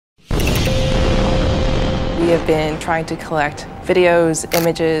have been trying to collect videos,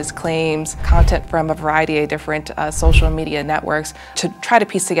 images, claims, content from a variety of different social media networks to try to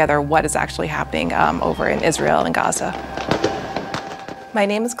piece together what is actually happening over in Israel and Gaza. My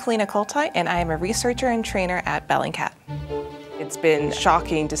name is Kalina Koltai, and I am a researcher and trainer at Bellingcat. It's been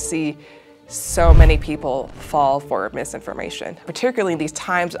shocking to see so many people fall for misinformation. Particularly in these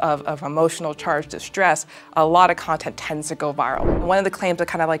times of emotional charged distress, a lot of content tends to go viral. One of the claims that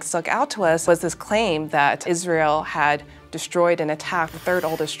kind of stuck out to us was this claim that Israel had destroyed and attacked the third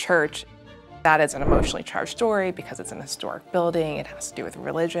oldest church. That is an emotionally charged story because it's an historic building, it has to do with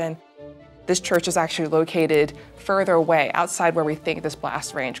religion. This church is actually located further away, outside where we think this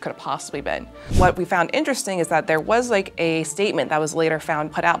blast range could have possibly been. What we found interesting is that there was a statement that was later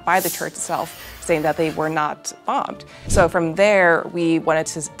found put out by the church itself saying that they were not bombed. So from there, we wanted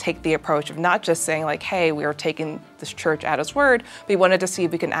to take the approach of not just saying hey, we are taking this church at its word, but we wanted to see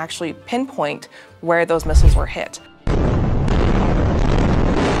if we can actually pinpoint where those missiles were hit.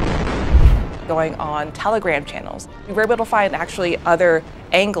 Going on Telegram channels, we were able to find actually other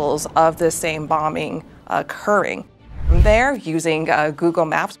angles of the same bombing occurring. From there, using Google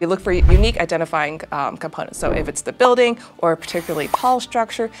Maps, we look for unique identifying components. So if it's the building or a particularly tall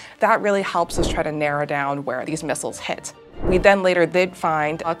structure, that really helps us try to narrow down where these missiles hit. We then later did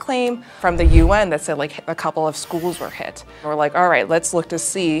find a claim from the UN that said a couple of schools were hit. We're all right, let's look to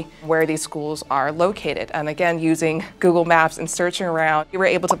see where these schools are located. And again, using Google Maps and searching around, we were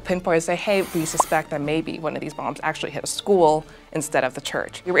able to pinpoint and say, hey, we suspect that maybe one of these bombs actually hit a school instead of the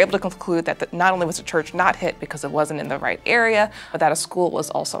church. We were able to conclude that not only was the church not hit because it wasn't in the right area, but that a school was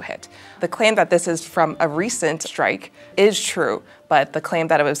also hit. The claim that this is from a recent strike is true, but the claim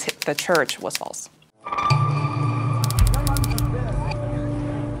that it was the church was false.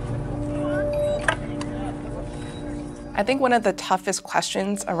 I think one of the toughest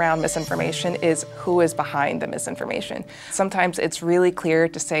questions around misinformation is who is behind the misinformation. Sometimes it's really clear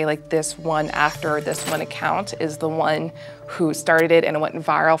to say this one actor or this one account is the one who started it and it went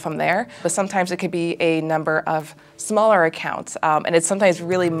viral from there. But sometimes it could be a number of smaller accounts, and it's sometimes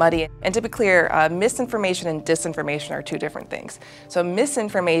really muddy. And to be clear, misinformation and disinformation are two different things. So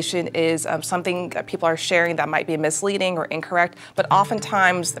misinformation is something that people are sharing that might be misleading or incorrect, but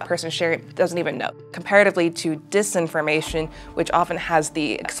oftentimes the person sharing it doesn't even know. Comparatively to disinformation, which often has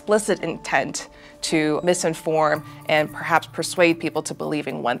the explicit intent to misinform and perhaps persuade people to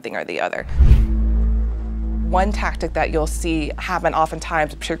believing one thing or the other. One tactic that you'll see happen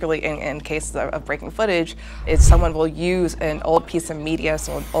oftentimes, particularly in cases of breaking footage, is someone will use an old piece of media,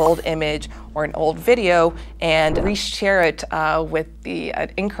 so an old image or an old video, and reshare it with the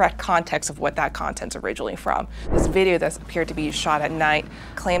incorrect context of what that content's originally from. This video that appeared to be shot at night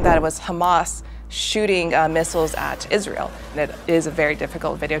claimed that it was Hamas shooting missiles at Israel. And it is a very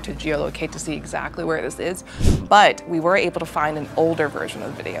difficult video to geolocate to see exactly where this is, but we were able to find an older version of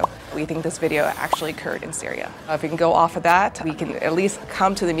the video. We think this video actually occurred in Syria. If we can go off of that, we can at least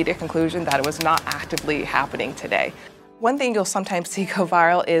come to the immediate conclusion that it was not actively happening today. One thing you'll sometimes see go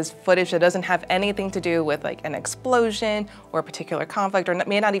viral is footage that doesn't have anything to do with an explosion or a particular conflict, or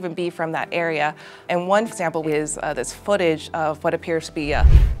may not even be from that area. And one example is this footage of what appears to be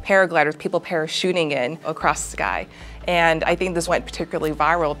paragliders, people parachuting in across the sky. And I think this went particularly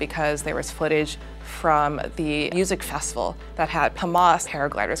viral because there was footage from the music festival that had Hamas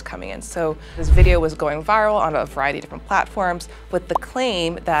paragliders coming in. So this video was going viral on a variety of different platforms with the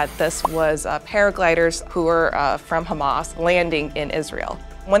claim that this was paragliders who were from Hamas landing in Israel.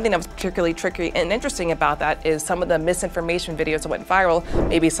 One thing that was particularly tricky and interesting about that is some of the misinformation videos that went viral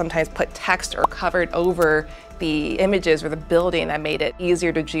maybe sometimes put text or covered over the images or the building that made it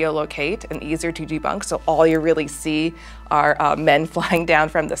easier to geolocate and easier to debunk. So all you really see are men flying down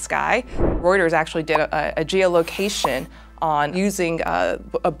from the sky. Reuters actually did a geolocation on using a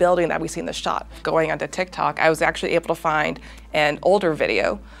building that we see in the shot. Going onto TikTok, I was actually able to find an older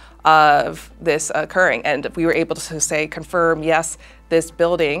video of this occurring, and we were able to confirm, yes, this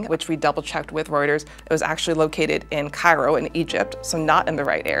building, which we double checked with Reuters, it was actually located in Cairo in Egypt, so not in the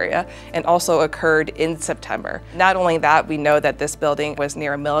right area, and also occurred in September. Not only that, we know that this building was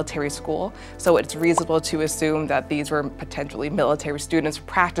near a military school, so it's reasonable to assume that these were potentially military students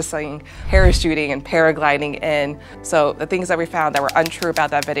practicing parachuting and paragliding in. So the things that we found that were untrue about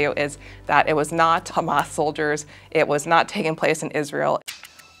that video is that it was not Hamas soldiers, it was not taking place in Israel.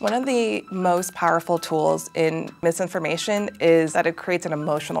 One of the most powerful tools in misinformation is that it creates an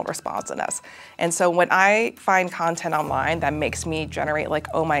emotional response in us. And so when I find content online that makes me generate like,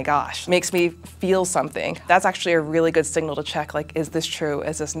 oh my gosh, makes me feel something, that's actually a really good signal to check, like, is this true?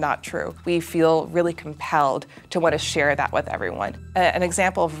 Is this not true? We feel really compelled to want to share that with everyone. An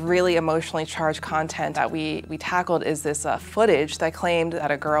example of really emotionally charged content that we tackled is this footage that claimed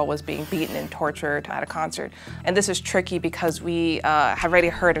that a girl was being beaten and tortured at a concert. And this is tricky because we have already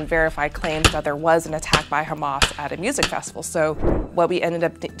heard and verified claims that there was an attack by Hamas at a music festival. So what we ended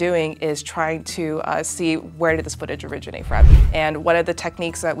up doing is trying to see where did this footage originate from. And one of the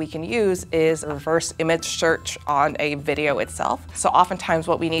techniques that we can use is a reverse image search on a video itself. So oftentimes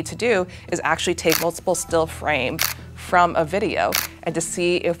what we need to do is actually take multiple still frames from a video and to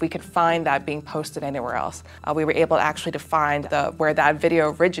see if we could find that being posted anywhere else. We were able actually to find where that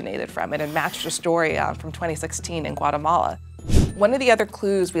video originated from, and it matched a story from 2016 in Guatemala. One of the other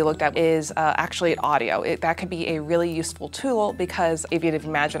clues we looked at is actually audio. That could be a really useful tool because if you'd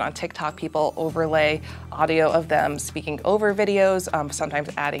imagine on TikTok, people overlay audio of them speaking over videos, sometimes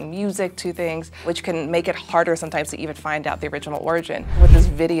adding music to things, which can make it harder sometimes to even find out the original origin. With this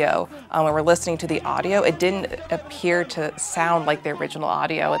video, when we're listening to the audio, it didn't appear to sound like the original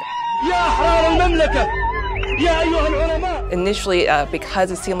audio. Initially, because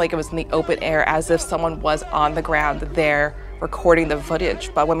it seemed like it was in the open air, as if someone was on the ground there recording the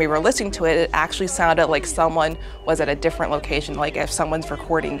footage. But when we were listening to it, it actually sounded like someone was at a different location, like if someone's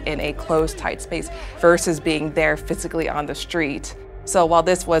recording in a closed, tight space versus being there physically on the street. So while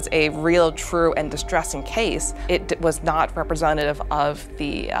this was a real, true, and distressing case, it was not representative of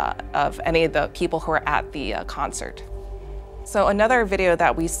any of the people who were at the concert. So another video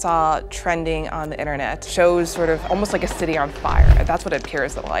that we saw trending on the internet shows sort of almost like a city on fire. That's what it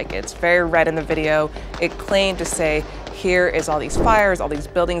appears like. It's very red in the video. It claimed to say, here is all these fires, all these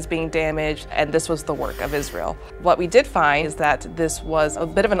buildings being damaged, and this was the work of Israel. What we did find is that this was a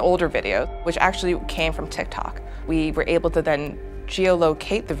bit of an older video, which actually came from TikTok. We were able to then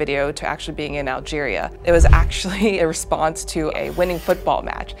geolocate the video to actually being in Algeria. It was actually a response to a winning football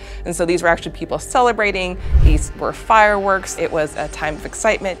match. And so these were actually people celebrating. These were fireworks. It was a time of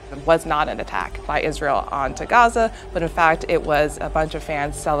excitement. It was not an attack by Israel onto Gaza, but in fact, it was a bunch of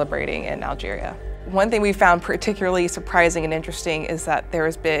fans celebrating in Algeria. One thing we found particularly surprising and interesting is that there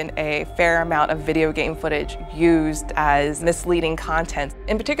has been a fair amount of video game footage used as misleading content.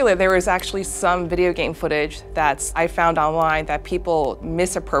 In particular, there was actually some video game footage that I found online that people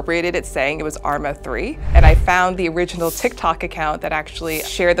misappropriated it, saying it was Arma 3. And I found the original TikTok account that actually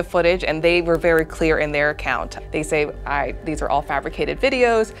shared the footage, and they were very clear in their account. They say, these are all fabricated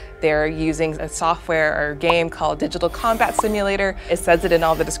videos. They're using a software or game called Digital Combat Simulator. It says it in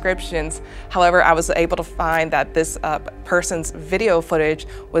all the descriptions. However, I was able to find that this person's video footage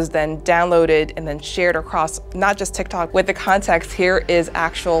was then downloaded and then shared across not just TikTok. With the context, here is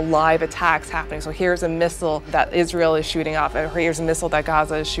actual live attacks happening. So here's a missile that Israel is shooting off, and here's a missile that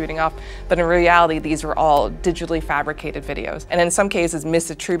Gaza is shooting off. But in reality, these were all digitally fabricated videos, and in some cases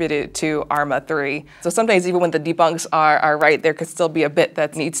misattributed to Arma 3. So sometimes even when the debunks are right, there could still be a bit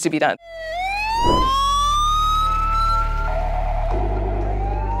that needs to be done.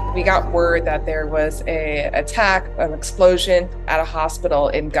 We got word that there was an attack, an explosion at a hospital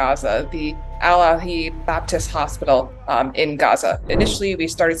in Gaza, the Al-Ahli Baptist Hospital in Gaza. Initially, we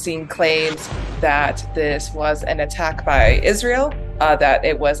started seeing claims that this was an attack by Israel, that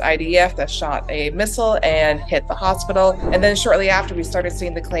it was IDF that shot a missile and hit the hospital. And then shortly after, we started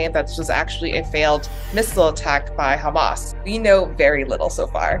seeing the claim that this was actually a failed missile attack by Hamas. We know very little so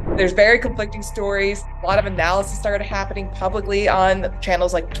far. There's very conflicting stories. A lot of analysis started happening publicly on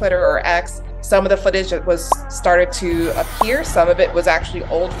channels like Twitter or X. Some of the footage that was started to appear, some of it was actually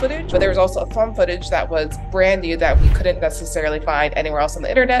old footage, but there was also some footage that was brand new that we couldn't necessarily find anywhere else on the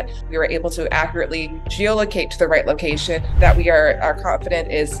internet. We were able to accurately geolocate to the right location that we are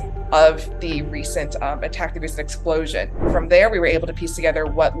confident is of the recent attack, the recent explosion. From there, we were able to piece together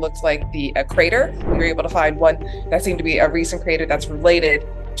what looked like a crater. We were able to find one that seemed to be a recent crater that's related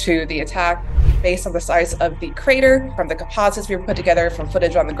to the attack. Based on the size of the crater, from the composites we were put together, from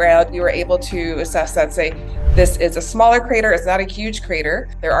footage on the ground, we were able to assess that, say, this is a smaller crater, it's not a huge crater.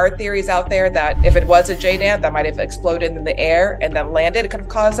 There are theories out there that if it was a JDAM, that might have exploded in the air and then landed, it could have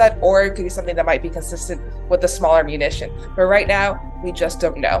caused that, or it could be something that might be consistent with the smaller munition. But right now, we just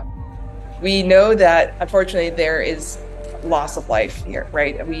don't know. We know that, unfortunately, there is loss of life here,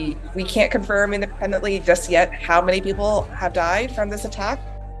 right? We can't confirm independently just yet how many people have died from this attack.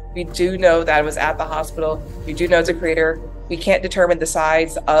 We do know that it was at the hospital. We do know it's a crater. We can't determine the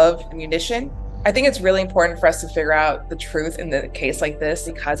size of the munition. I think it's really important for us to figure out the truth in the case like this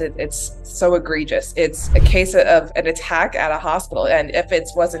because it's so egregious. It's a case of an attack at a hospital, and if it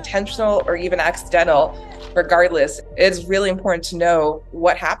was intentional or even accidental, regardless, it's really important to know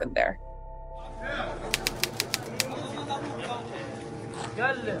what happened there.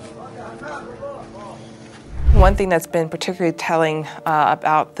 One thing that's been particularly telling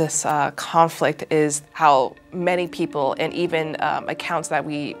about this conflict is how many people and even accounts that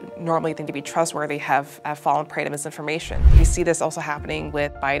we normally think to be trustworthy have fallen prey to misinformation. We see this also happening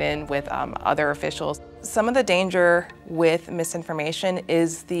with Biden, with other officials. Some of the danger with misinformation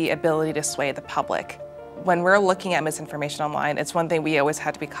is the ability to sway the public. When we're looking at misinformation online, it's one thing we always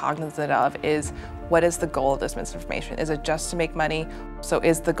have to be cognizant of is what is the goal of this misinformation? Is it just to make money? So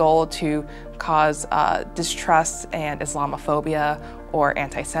is the goal to cause distrust and Islamophobia or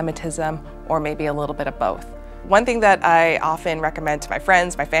anti-Semitism, or maybe a little bit of both? One thing that I often recommend to my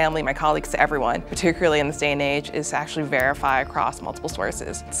friends, my family, my colleagues, to everyone, particularly in this day and age, is to actually verify across multiple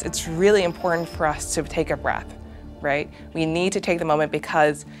sources. It's really important for us to take a breath, right? We need to take the moment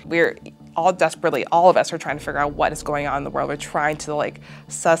because we're all desperately, all of us are trying to figure out what is going on in the world. We're trying to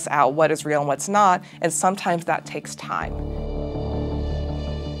suss out what is real and what's not, and sometimes that takes time.